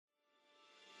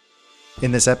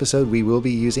In this episode, we will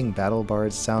be using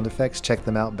BattleBard's sound effects. Check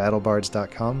them out,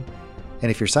 battlebards.com.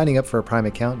 And if you're signing up for a Prime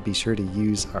account, be sure to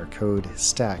use our code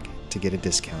STACK to get a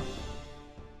discount.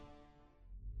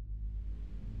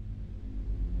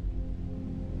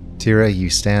 Tira,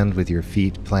 you stand with your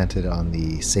feet planted on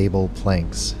the sable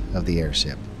planks of the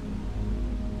airship.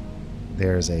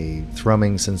 There's a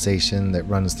thrumming sensation that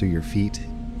runs through your feet,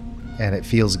 and it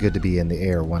feels good to be in the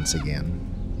air once again.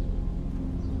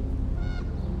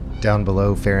 Down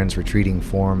below, Farron's retreating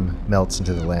form melts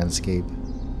into the landscape,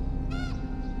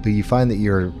 but you find that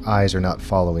your eyes are not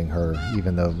following her,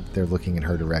 even though they're looking in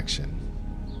her direction.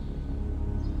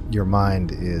 Your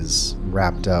mind is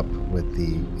wrapped up with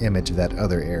the image of that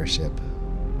other airship,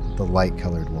 the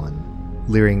light-colored one,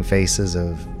 leering faces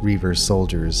of Reaver's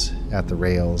soldiers at the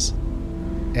rails,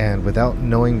 and without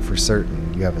knowing for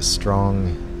certain, you have a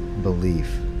strong belief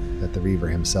that the Reaver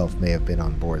himself may have been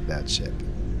on board that ship.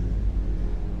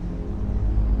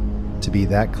 To be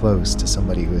that close to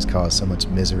somebody who has caused so much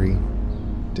misery,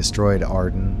 destroyed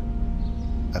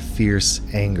Arden, a fierce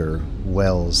anger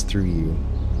wells through you.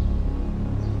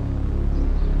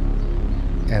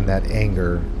 And that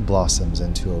anger blossoms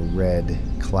into a red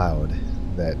cloud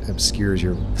that obscures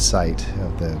your sight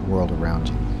of the world around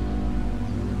you.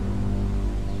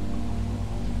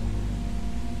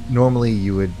 Normally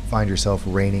you would find yourself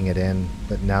reining it in,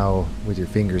 but now with your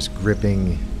fingers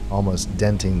gripping, almost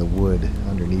denting the wood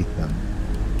underneath them,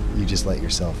 you just let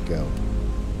yourself go.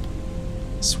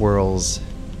 Swirls,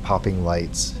 popping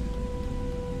lights,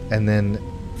 and then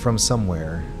from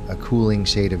somewhere, a cooling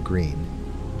shade of green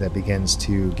that begins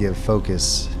to give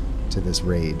focus to this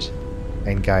rage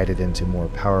and guide it into more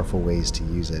powerful ways to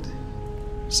use it.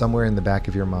 Somewhere in the back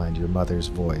of your mind, your mother's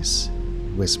voice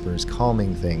whispers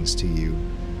calming things to you,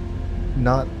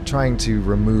 not trying to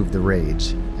remove the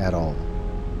rage at all,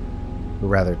 but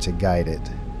rather to guide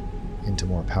it into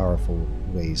more powerful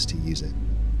ways to use it.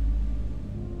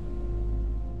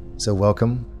 So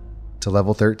welcome to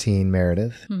level 13,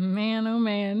 Meredith. Man, oh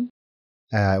man.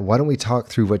 Why don't we talk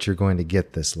through what you're going to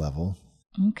get this level?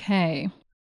 Okay.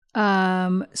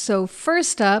 So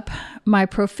first up, my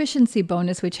proficiency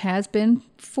bonus, which has been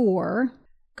 4,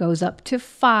 goes up to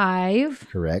 5.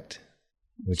 Correct.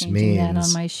 Which Changing means that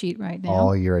on my sheet right now.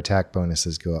 all your attack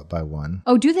bonuses go up by 1.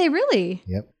 Oh, do they really?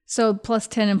 Yep. So plus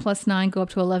 10 and plus 9 go up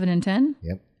to 11 and 10?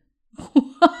 Yep.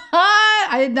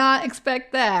 I did not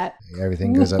expect that.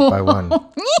 Everything goes up by 1.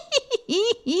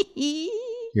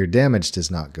 Your damage does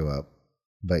not go up,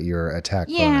 but your attack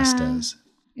bonus does.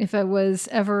 If it was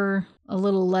ever a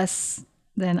little less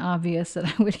than obvious that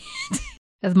I would hit,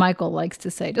 as Michael likes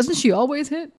to say. Doesn't she always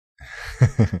hit?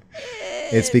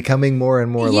 It's becoming more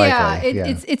and more likely.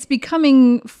 It's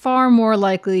becoming far more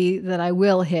likely that I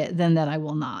will hit than that I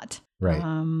will not. Right.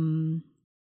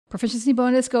 Proficiency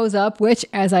bonus goes up, which,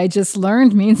 as I just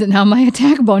learned, means that now my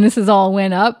attack bonuses all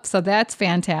went up. So that's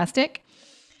fantastic.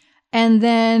 And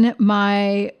then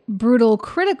my brutal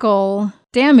critical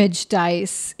damage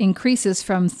dice increases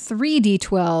from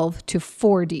 3d12 to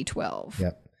 4d12.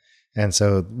 Yep. And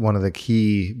so one of the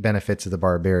key benefits of the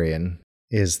Barbarian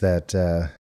is that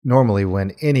normally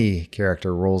when any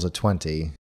character rolls a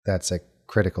 20, that's a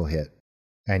critical hit,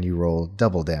 and you roll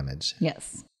double damage.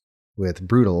 Yes. With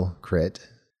brutal crit,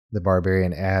 the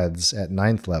Barbarian adds at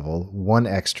 9th level 1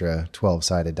 extra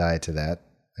 12-sided die to that.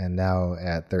 And now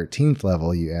at 13th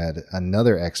level, you add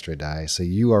another extra die. So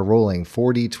you are rolling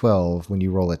 4d12 when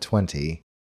you roll a 20.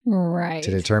 Right.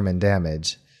 To determine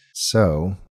damage.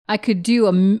 So I could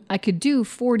do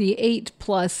 48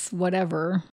 plus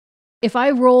whatever. If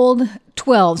I rolled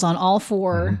 12s on all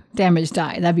 4 damage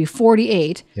die, that'd be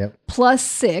 48. Yep. Plus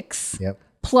 6. Yep.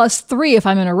 Plus 3 if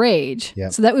I'm in a rage.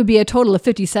 Yep. So that would be a total of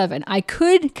 57. I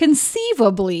could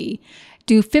conceivably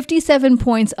do 57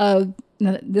 points of,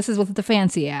 now this is with the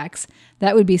fancy axe,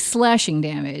 that would be slashing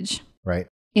damage. Right.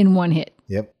 In one hit.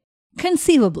 Yep.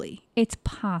 Conceivably. It's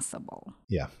possible.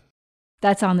 Yeah.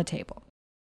 That's on the table.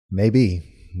 Maybe.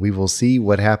 We will see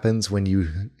what happens when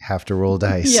you have to roll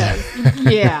dice. Yes.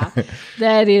 Yeah.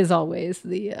 That is always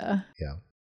the... Yeah.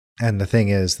 And the thing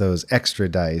is, those extra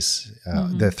dice,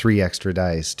 the 3 extra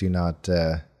dice, do not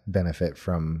benefit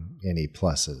from any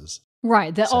pluses.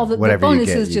 Right. So all the bonus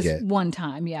is just one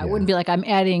time. Yeah. It wouldn't be like I'm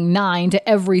adding 9 to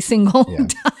every single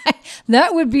die.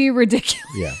 That would be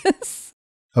ridiculous. Yeah.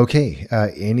 Okay.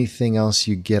 Anything else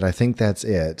you get? I think that's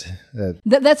it.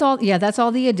 That's all. Yeah. That's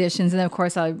all the additions. And then, of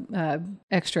course,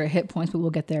 extra hit points, but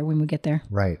we'll get there when we get there.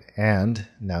 Right. And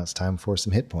now it's time for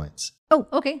some hit points. Oh,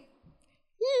 okay.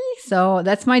 So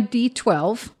that's my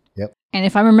D12. Yep. And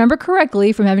if I remember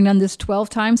correctly from having done this 12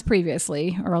 times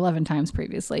previously or 11 times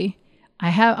previously,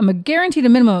 I'm guaranteed a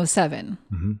minimum of 7.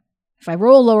 Mm-hmm. If I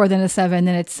roll lower than a 7,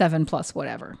 then it's 7 plus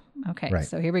whatever. Okay, Right.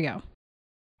 So here we go.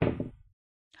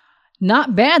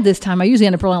 Not bad this time. I usually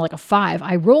end up rolling like a 5.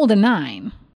 I rolled a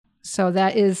 9. So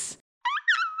that is...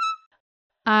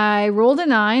 I rolled a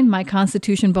 9. My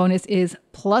constitution bonus is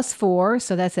 +4.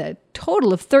 So that's a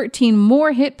total of 13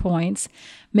 more hit points,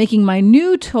 making my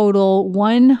new total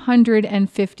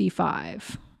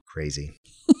 155. Crazy.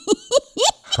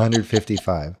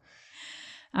 155.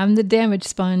 I'm the damage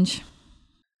sponge.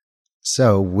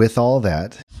 So with all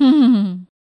that, and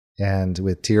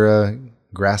with Tira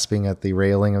grasping at the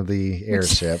railing of the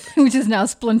airship, Which is now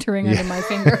splintering under my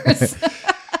fingers.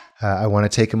 I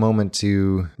want to take a moment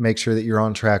to make sure that you're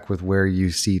on track with where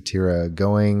you see Tira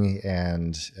going,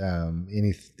 and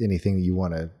anything you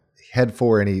want to head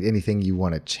for, anything you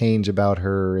want to change about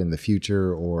her in the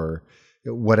future, or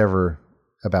whatever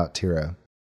about Tira.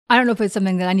 I don't know if it's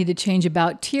something that I need to change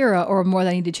about Tira or more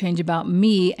that I need to change about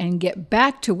me and get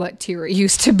back to what Tira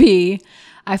used to be.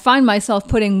 I find myself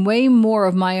putting way more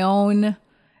of my own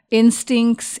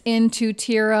instincts into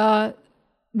Tira,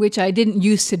 which I didn't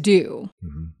used to do.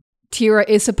 Mm-hmm. Tira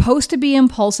is supposed to be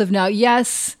impulsive now.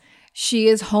 Yes, she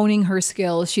is honing her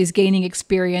skills. She's gaining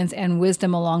experience and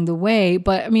wisdom along the way.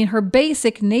 But I mean, her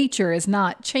basic nature is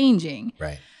not changing.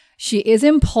 Right. She is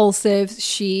impulsive.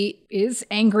 She is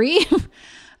angry.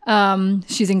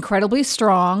 She's incredibly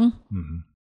strong. Mm-hmm.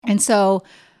 And so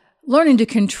learning to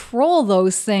control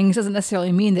those things doesn't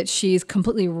necessarily mean that she's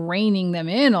completely reining them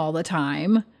in all the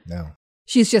time. No.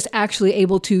 She's just actually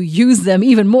able to use them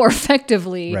even more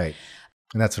effectively. Right.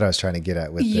 And that's what I was trying to get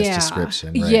at with this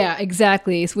description. Right? Yeah,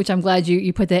 exactly. Which I'm glad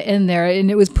you put that in there. And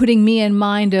it was putting me in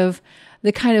mind of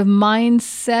the kind of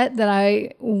mindset that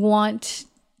I want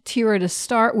Tira to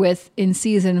start with in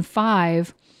season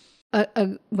 5.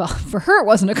 Well, for her, it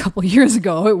wasn't a couple years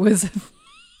ago. It was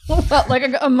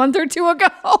like a month or two ago.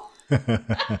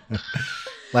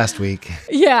 Last week.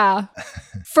 Yeah.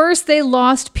 First, they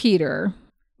lost Peter,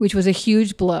 which was a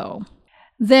huge blow.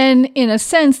 Then, in a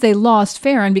sense, they lost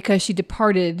Farron because she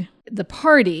departed the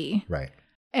party. Right.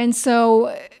 And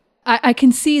so I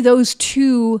can see those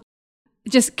two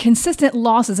just consistent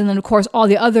losses. And then, of course, all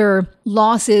the other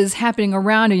losses happening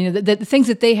around her, you know, the things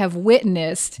that they have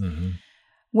witnessed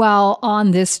while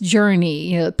on this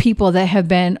journey, you know, people that have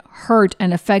been hurt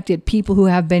and affected, people who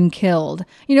have been killed,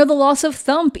 you know, the loss of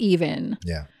Thump even.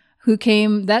 Yeah.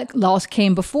 That loss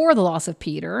came before the loss of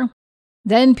Peter.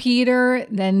 Then Peter,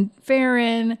 then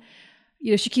Farron,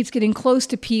 you know, she keeps getting close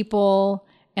to people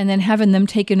and then having them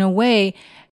taken away.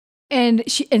 And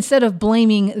she, instead of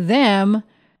blaming them,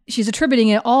 she's attributing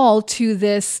it all to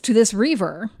this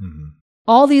Reaver. Mm-hmm.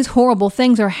 All these horrible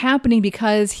things are happening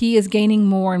because he is gaining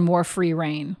more and more free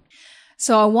reign.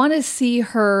 So I want to see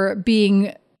her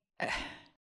being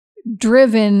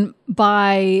driven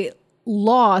by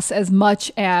loss as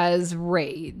much as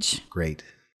rage. Great.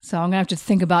 So I'm going to have to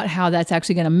think about how that's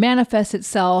actually going to manifest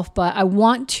itself. But I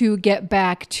want to get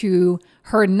back to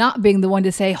her not being the one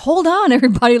to say, hold on,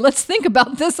 everybody, let's think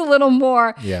about this a little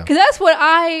more. Yeah. Because that's what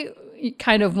I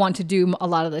kind of want to do a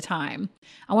lot of the time.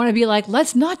 I want to be like,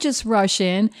 let's not just rush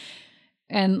in.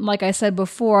 And like I said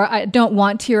before, I don't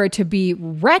want Tira to be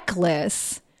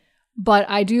reckless, but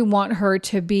I do want her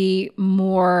to be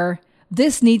more,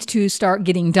 this needs to start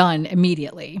getting done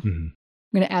immediately. Mm-hmm. I'm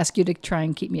going to ask you to try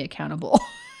and keep me accountable.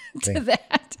 To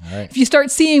that. All right. If you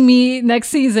start seeing me next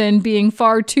season being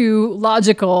far too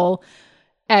logical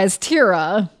as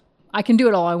Tira, I can do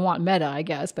it all I want meta, I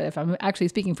guess. But if I'm actually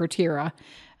speaking for Tira,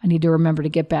 I need to remember to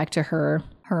get back to her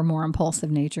more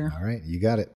impulsive nature. All right. You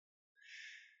got it.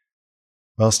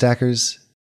 Well, Stackers,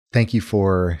 thank you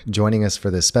for joining us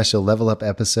for this special Level Up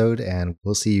episode, and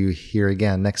we'll see you here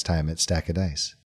again next time at Stack of Dice.